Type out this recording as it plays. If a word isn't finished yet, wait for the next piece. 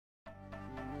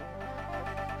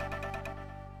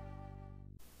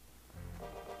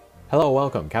Hello,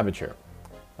 welcome, Cabbage here.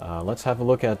 Let's have a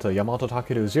look at Yamato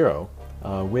Take Zero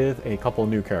with a couple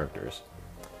new characters.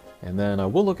 And then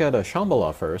we'll look at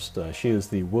Shambhala first. She is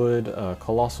the wood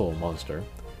colossal monster.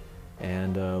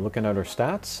 And looking at her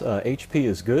stats, HP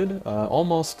is good,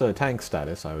 almost tank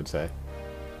status, I would say.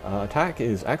 Attack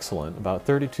is excellent, about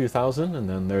 32,000, and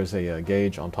then there's a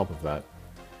gauge on top of that.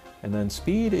 And then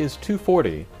speed is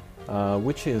 240,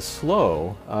 which is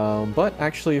slow, but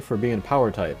actually for being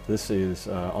power type, this is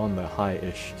on the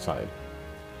high-ish side.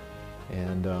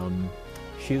 And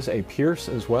she's a Pierce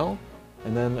as well,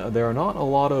 and then there are not a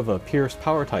lot of Pierce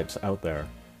power types out there,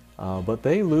 but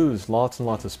they lose lots and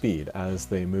lots of speed as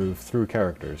they move through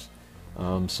characters.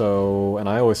 And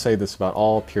I always say this about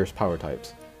all Pierce power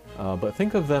types, but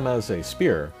think of them as a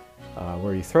spear,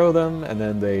 where you throw them and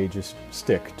then they just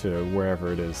stick to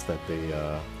wherever it is that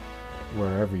they,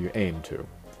 wherever you aim to.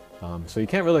 So you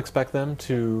can't really expect them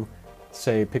to,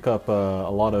 say, pick up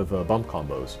a lot of bump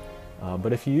combos,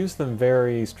 but if you use them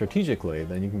very strategically,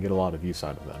 then you can get a lot of use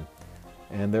out of them.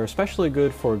 And they're especially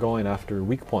good for going after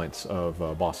weak points of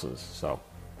bosses, so.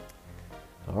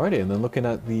 Alrighty, and then looking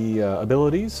at the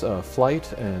abilities,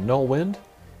 Flight and Null Wind,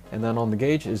 and then on the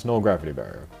gauge is Null Gravity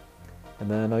Barrier.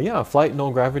 And then, yeah, Flight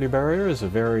Null Gravity Barrier is a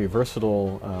very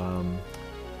versatile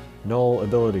null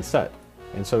ability set.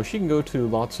 And so she can go to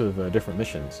lots of different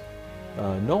missions.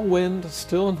 Null Wind,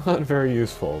 still not very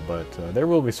useful, but there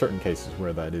will be certain cases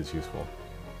where that is useful.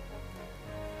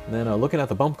 And then looking at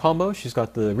the bump combo, she's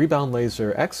got the Rebound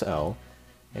Laser XL,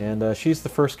 and she's the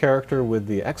first character with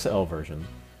the XL version.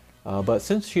 But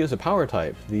since she is a power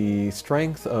type, the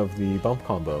strength of the bump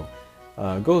combo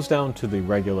goes down to the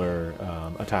regular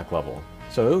attack level.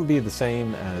 So it would be the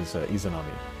same as Izanami.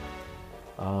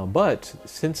 But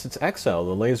since it's XL,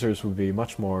 the lasers would be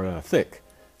much more thick.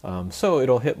 So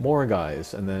it'll hit more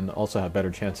guys and then also have better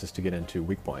chances to get into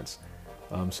weak points.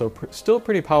 So still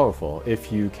pretty powerful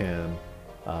if you can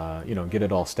you know, get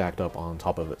it all stacked up on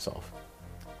top of itself.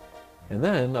 And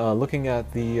then looking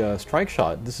at the strike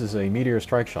shot, this is a meteor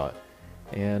strike shot.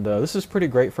 And this is pretty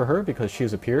great for her because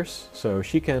she's a Pierce, so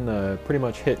she can pretty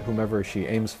much hit whomever she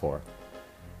aims for.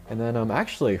 And then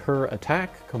actually her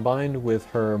attack combined with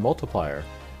her multiplier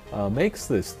makes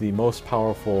this the most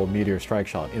powerful meteor strike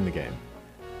shot in the game.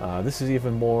 This is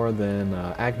even more than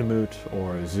Agnamut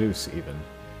or Zeus even.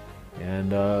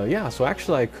 And yeah, so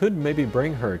actually I could maybe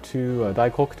bring her to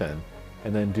Daikokuten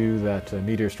and then do that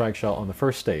meteor strike shot on the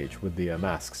first stage with the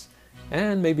masks,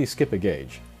 and maybe skip a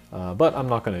gauge. But I'm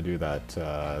not going to do that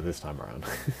this time around.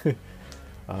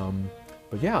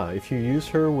 But yeah, if you use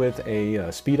her with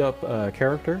a speed-up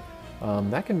character,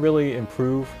 that can really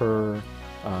improve her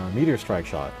meteor strike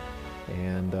shot,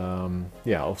 and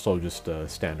yeah, also just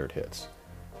standard hits.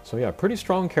 So yeah, pretty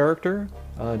strong character.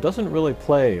 Doesn't really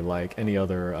play like any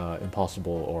other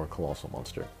Impossible or Colossal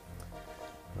monster.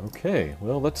 Okay,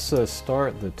 well let's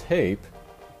start the tape,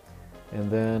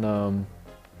 and then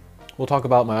we'll talk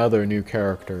about my other new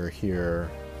character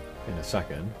here in a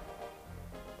second.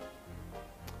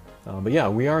 But yeah,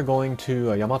 we are going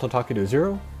to Yamato Take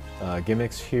Zero.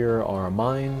 Gimmicks here are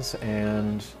mines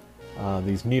and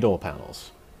these needle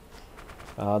panels.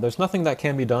 There's nothing that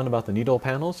can be done about the needle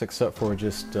panels except for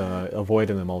just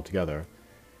avoiding them altogether.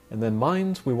 And then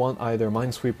mines, we want either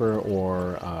Minesweeper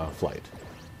or Flight.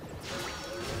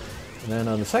 And then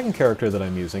the second character that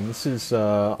I'm using, this is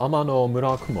Amano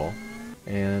Murakumo,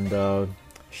 and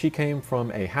she came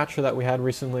from a hatcher that we had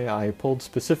recently. I pulled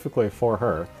specifically for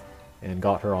her and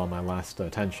got her on my last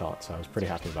 10 shots, so I was pretty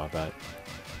happy about that.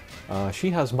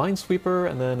 She has Minesweeper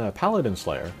and then a Paladin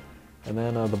Slayer, and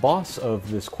then the boss of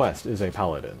this quest is a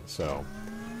Paladin, so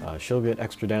she'll get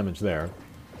extra damage there.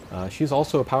 She's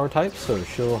also a power type, so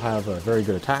she'll have a very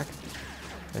good attack.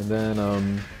 And then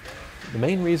the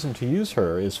main reason to use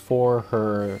her is for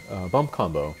her bump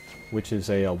combo, which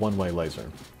is a one-way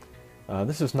laser.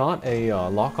 This is not a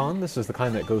lock-on, this is the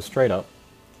kind that goes straight up.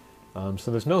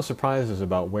 So there's no surprises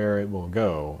about where it will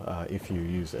go if you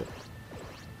use it.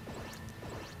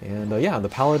 And yeah, the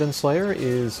Paladin Slayer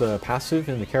is passive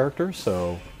in the character,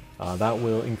 so that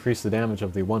will increase the damage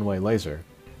of the one-way laser.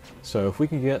 So if we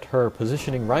can get her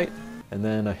positioning right, and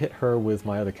then hit her with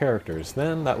my other characters,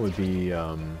 then that would be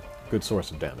a good source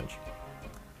of damage.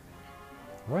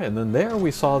 Alright, and then there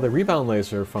we saw the Rebound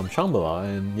Laser from Shambhala,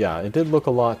 and yeah, it did look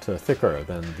a lot thicker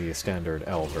than the standard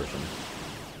L version.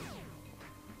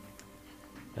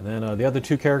 And then the other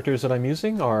two characters that I'm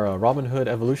using are Robin Hood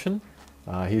Evolution.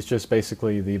 He's just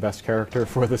basically the best character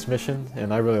for this mission,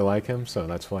 and I really like him, so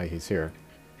that's why he's here.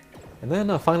 And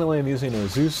then finally I'm using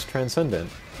Zeus Transcendent,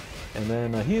 and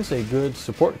then he is a good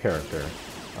support character.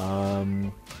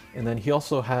 And then he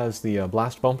also has the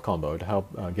blast bump combo to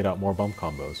help get out more bump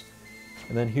combos.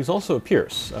 And then he's also a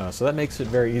Pierce, so that makes it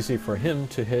very easy for him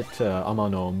to hit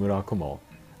Amano Murakumo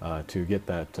to get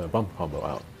that bump combo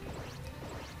out.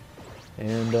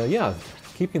 And yeah,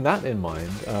 keeping that in mind,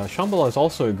 Shambhala is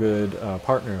also a good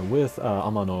partner with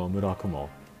Amano Murakumo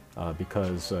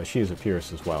because she is a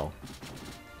Pierce as well.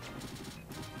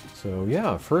 So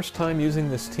yeah, first time using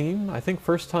this team. I think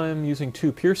first time using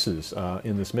 2 Pierces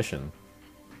in this mission.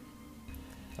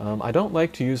 I don't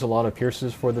like to use a lot of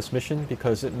Pierces for this mission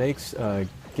because it makes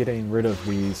getting rid of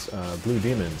these blue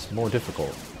demons more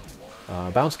difficult.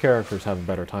 Bounce characters have a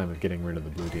better time of getting rid of the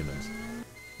blue demons.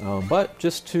 But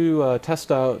just to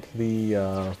test out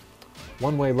the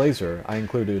one-way laser, I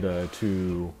included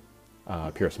 2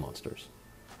 Pierce monsters.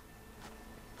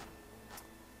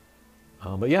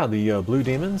 But yeah, the blue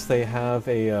demons, they have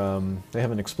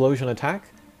an explosion attack,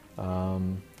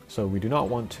 so we do not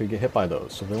want to get hit by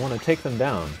those. So we want to take them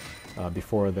down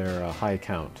before their high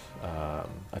count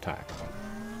attack.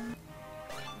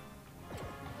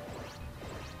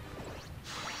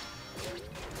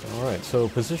 Alright, so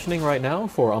positioning right now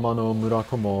for Amano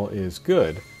Murakumo is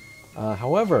good.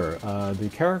 However, the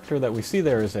character that we see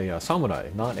there is a samurai,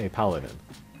 not a paladin.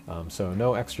 So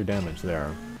no extra damage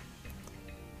there.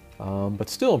 But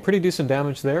still, pretty decent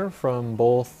damage there from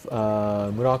both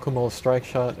Murakumo's strike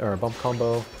shot, or bump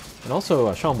combo, and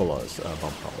also Shambhala's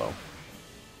bump combo.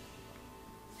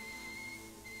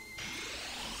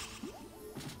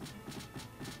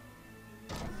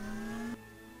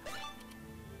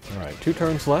 Alright, 2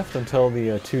 turns left until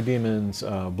the 2 demons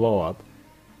blow up.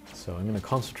 So I'm going to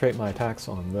concentrate my attacks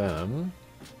on them.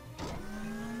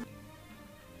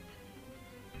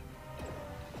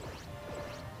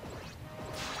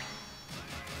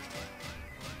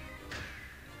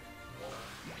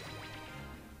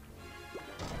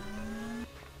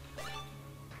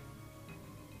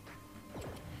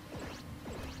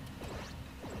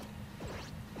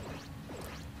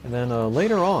 And then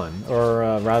later on,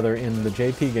 or rather in the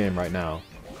JP game right now,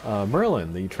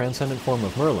 Merlin, the transcendent form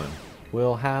of Merlin,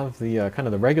 will have the kind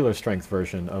of the regular strength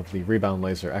version of the Rebound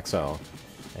Laser XL,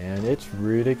 and it's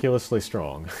ridiculously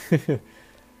strong.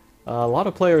 A lot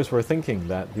of players were thinking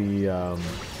that the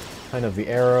kind of the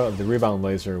era of the Rebound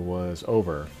Laser was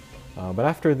over, but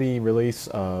after the release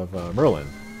of Merlin,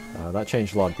 that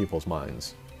changed a lot of people's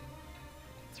minds.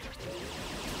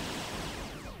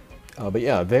 But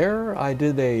yeah, there I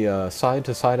did a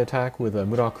side-to-side attack with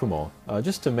Murakumo,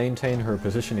 just to maintain her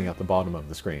positioning at the bottom of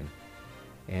the screen.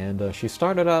 And she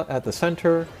started out at the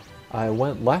center, I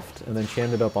went left, and then she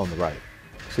ended up on the right.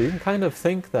 So you can kind of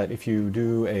think that if you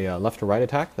do a left to right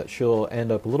attack, that she'll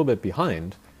end up a little bit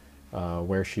behind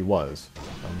where she was.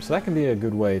 So that can be a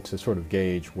good way to sort of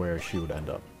gauge where she would end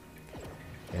up.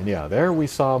 And yeah, there we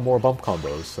saw more bump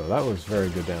combos, so that was very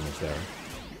good damage there.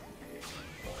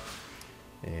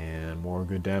 And more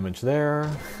good damage there.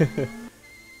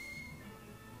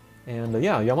 And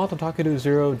yeah, Yamato Take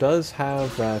Zero does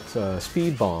have that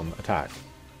speed bomb attack.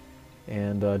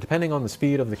 And depending on the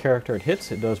speed of the character it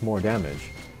hits, it does more damage.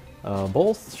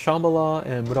 Both Shambhala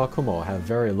and Murakumo have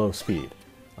very low speed,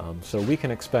 so we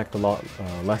can expect a lot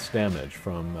less damage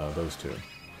from those 2.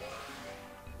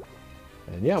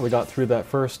 And yeah, we got through that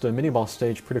first mini-boss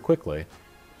stage pretty quickly.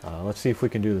 Let's see if we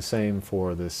can do the same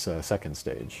for this second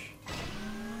stage.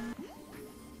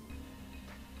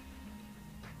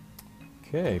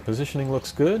 Okay, positioning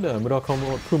looks good.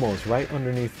 Murakumo is right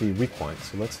underneath the weak point,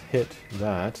 so let's hit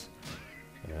that.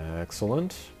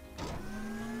 Excellent.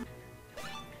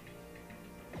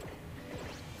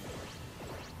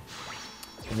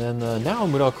 And then now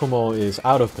Murakumo is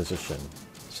out of position,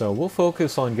 so we'll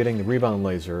focus on getting the rebound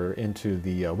laser into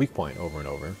the weak point over and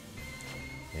over.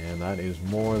 And that is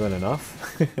more than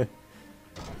enough.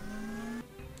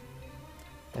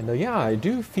 And yeah, I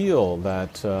do feel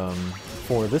that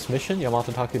for this mission,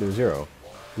 Yamato Take Zero,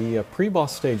 the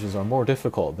pre-boss stages are more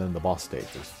difficult than the boss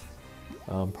stages.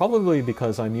 Probably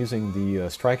because I'm using the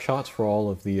strike shots for all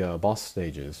of the boss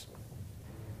stages.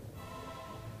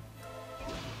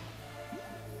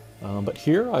 But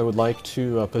here I would like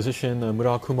to position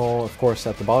Murakumo, of course,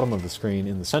 at the bottom of the screen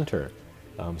in the center,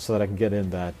 so that I can get in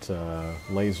that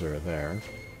laser there.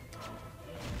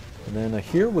 And then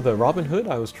here with a Robin Hood,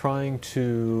 I was trying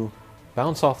to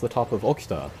bounce off the top of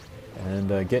Okita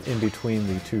and get in between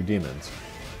the 2 demons.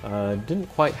 Didn't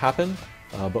quite happen,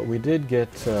 but we did get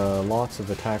lots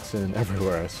of attacks in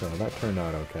everywhere, so that turned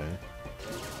out okay.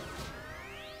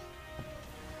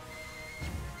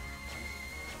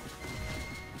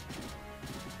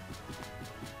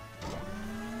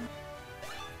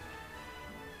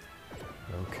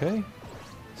 Okay,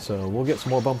 So we'll get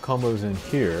some more bump combos in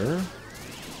here.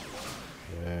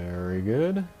 Very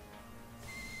good.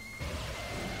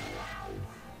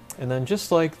 And then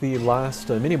just like the last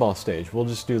mini-boss stage, we'll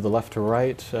just do the left to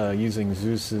right using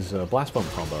Zeus's blast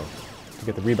bump combo to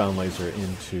get the rebound laser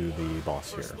into the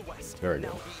boss here. Very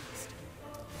good.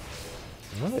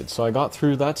 Alright, so I got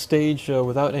through that stage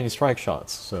without any strike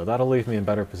shots, so that'll leave me in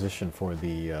better position for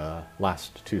the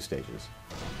last two stages.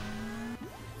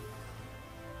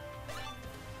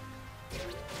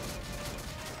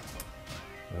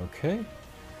 Okay.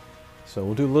 So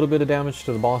we'll do a little bit of damage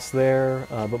to the boss there,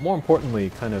 but more importantly,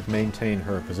 kind of maintain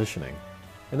her positioning.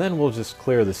 And then we'll just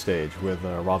clear the stage with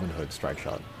Robin Hood Strike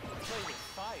Shot.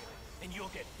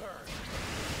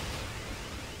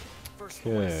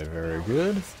 Okay, very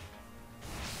good.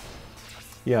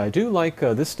 Yeah, I do like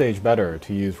this stage better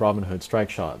to use Robin Hood Strike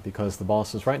Shot because the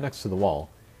boss is right next to the wall,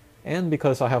 and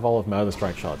because I have all of my other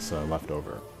strike shots left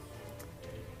over.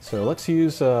 So let's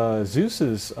use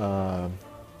Zeus's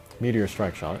Meteor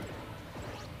Strike Shot.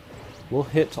 We'll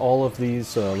hit all of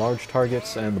these large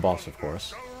targets and the boss, of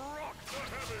course.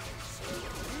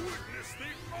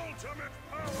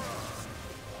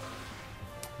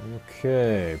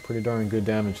 Okay, pretty darn good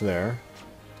damage there.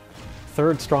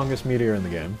 Third strongest meteor in the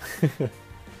game.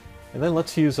 And then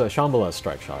let's use Shambhala's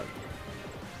Strike Shot.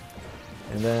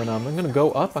 And then I'm going to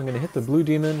go up, I'm going to hit the blue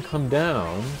demon, come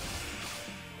down.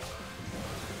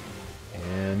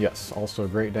 And yes, also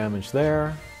great damage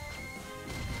there.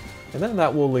 And then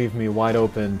that will leave me wide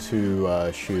open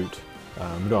to shoot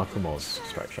Murakumo's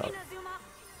Strike Shot.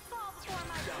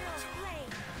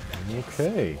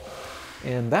 Okay.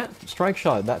 And that strike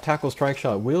shot, that tackle strike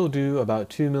shot, will do about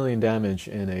 2 million damage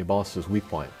in a boss's weak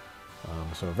point.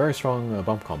 So a very strong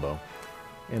bump combo.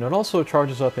 And it also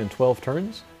charges up in 12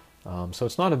 turns, so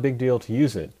it's not a big deal to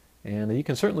use it. And you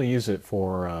can certainly use it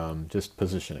for just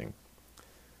positioning.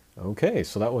 Okay,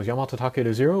 so that was Yamato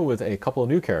Take Zero with a couple of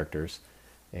new characters.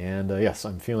 And yes,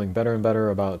 I'm feeling better and better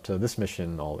about this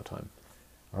mission all the time.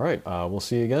 Alright, we'll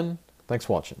see you again. Thanks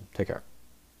for watching. Take care.